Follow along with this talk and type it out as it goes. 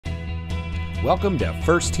Welcome to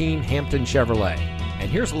First Team Hampton Chevrolet,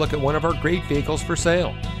 and here's a look at one of our great vehicles for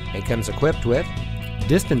sale. It comes equipped with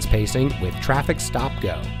distance pacing with traffic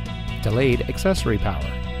stop-go, delayed accessory power,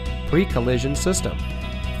 pre-collision system,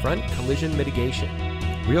 front collision mitigation,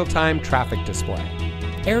 real-time traffic display,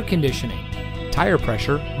 air conditioning, tire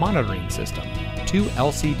pressure monitoring system, 2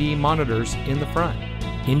 LCD monitors in the front,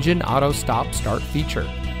 engine auto stop-start feature,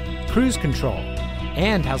 cruise control,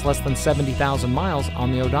 and has less than 70,000 miles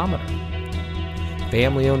on the odometer.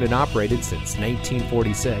 Family owned and operated since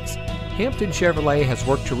 1946, Hampton Chevrolet has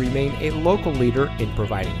worked to remain a local leader in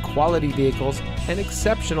providing quality vehicles and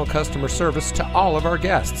exceptional customer service to all of our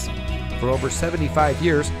guests. For over 75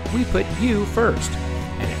 years, we put you first.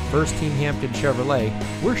 And at First Team Hampton Chevrolet,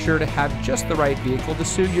 we're sure to have just the right vehicle to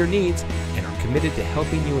suit your needs and are committed to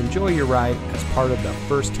helping you enjoy your ride as part of the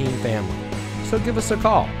First Team family. So give us a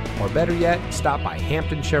call, or better yet, stop by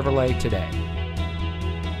Hampton Chevrolet today.